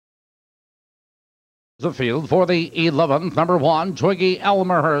The field for the 11th, number 1, Twiggy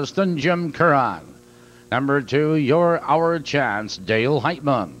Elmerhurst and Jim Curran. Number 2, You're Our Chance, Dale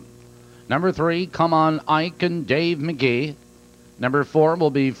Heitman. Number 3, Come On Ike and Dave McGee. Number 4 will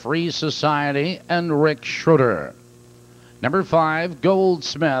be Free Society and Rick Schroeder. Number 5,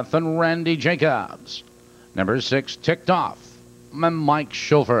 Goldsmith and Randy Jacobs. Number 6, Ticked Off, and Mike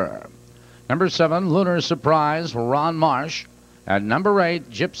Schulfer. Number 7, Lunar Surprise, Ron Marsh. And number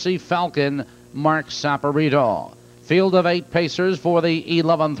 8, Gypsy Falcon, Mark Saporito. Field of 8 pacers for the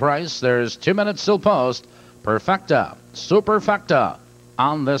 11th race. There's 2 minutes still post. Perfecta, superfecta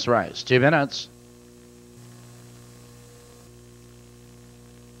on this race. 2 minutes.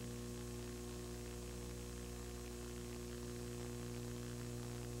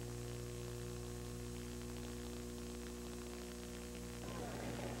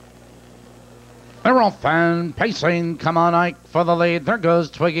 They're off and pacing. Come On Ike for the lead. There goes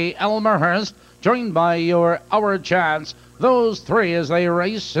Twiggy Elmerhurst, joined by Your Our Chance. Those 3 as they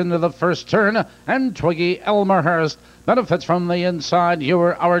race into the first turn. And Twiggy Elmerhurst benefits from the inside.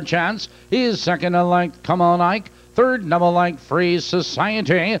 Your Our Chance. He is second in length. Come On Ike. Third, double length Free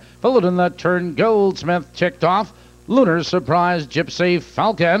Society. Followed in that turn, Goldsmith Ticked Off. Lunar Surprise, Gypsy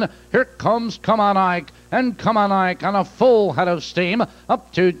Falcon. Here comes Come On Ike, and Come On Ike on a full head of steam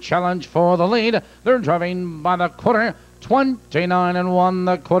up to challenge for the lead. They're driving by the quarter, 29 and 1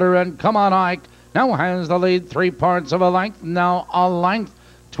 the quarter, and Come On Ike now has the lead 3 parts of a length, now a length.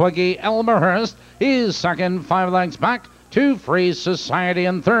 Twiggy Elmerhurst is second, 5 lengths back to Free Society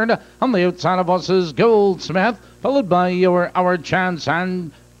in third. On the outside of us is Goldsmith, followed by Your Our Chance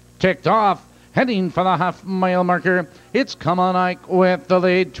and Ticked Off. Heading for the half-mile marker, it's Come On Ike with the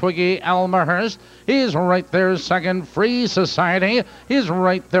lead. Twiggy Elmerhurst is right there second. Free Society is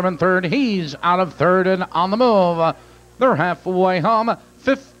right there in third. He's out of third and on the move. They're halfway home.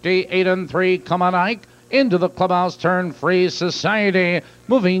 58 and 3. Come On Ike into the clubhouse turn. Free Society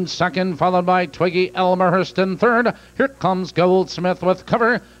moving second, followed by Twiggy Elmerhurst in third. Here comes Goldsmith with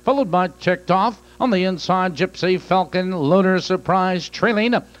cover, followed by Ticked Off. On the inside, Gypsy Falcon, Lunar Surprise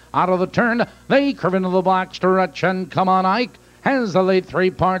trailing. Out of the turn, they curve into the black stretch, and Come On Ike has the lead 3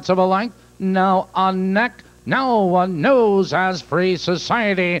 parts of a length. Now a neck, now a nose as Free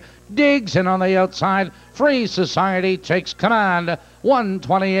Society digs in on the outside. Free Society takes command.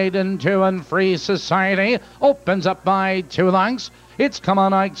 128 and 2, and Free Society opens up by 2 lengths. It's Come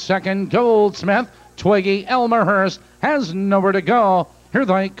On Ike second. Goldsmith, Twiggy Elmerhurst has nowhere to go. Here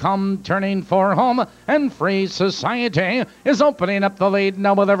they come, turning for home, and Free Society is opening up the lead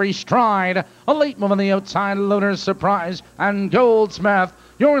now with every stride. A late move on the outside, Lunar Surprise, and Goldsmith.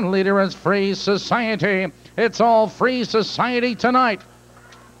 Your leader is Free Society. It's all Free Society tonight.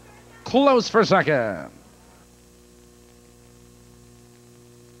 Close for second.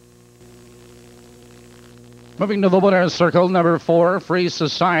 Moving to the winner's circle, number 4, Free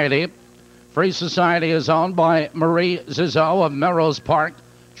Society. Free Society is owned by Marie Zizzo of Melrose Park,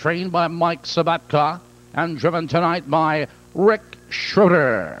 trained by Mike Sabatka, and driven tonight by Rick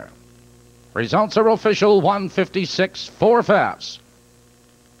Schroeder. Results are official, 156, 4 fifths.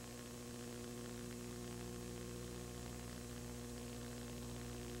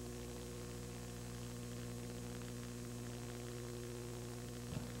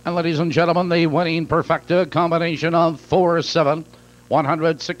 And ladies and gentlemen, the winning perfecta combination of 4-7.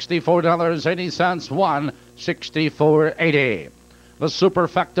 $164.80, $164.80. The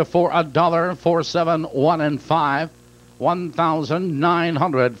superfecta for $1, 4, 7, 1, and 5,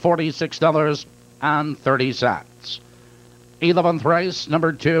 $1,946.30. 11th race,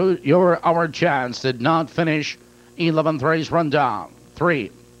 number 2, You're Our Chance, did not finish. 11th race rundown.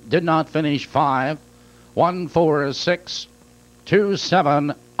 3, did not finish. 5, 1, 4, 6, 2,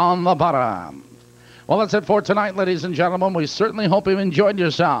 7 on the bottom. Well, that's it for tonight, ladies and gentlemen. We certainly hope you've enjoyed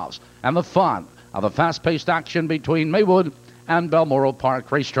yourselves and the fun of the fast-paced action between Maywood and Balmoral Park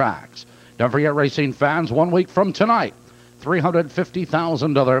racetracks. Don't forget, racing fans, 1 week from tonight,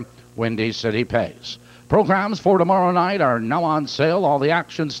 $350,000 Windy City Pace. Programs for tomorrow night are now on sale. All the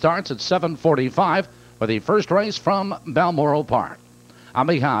action starts at 7:45 with the first race from Balmoral Park. On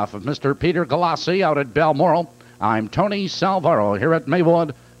behalf of Mr. Peter Galassi out at Balmoral, I'm Tony Salvaro here at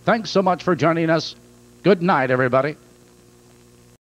Maywood. Thanks so much for joining us. Good night, everybody.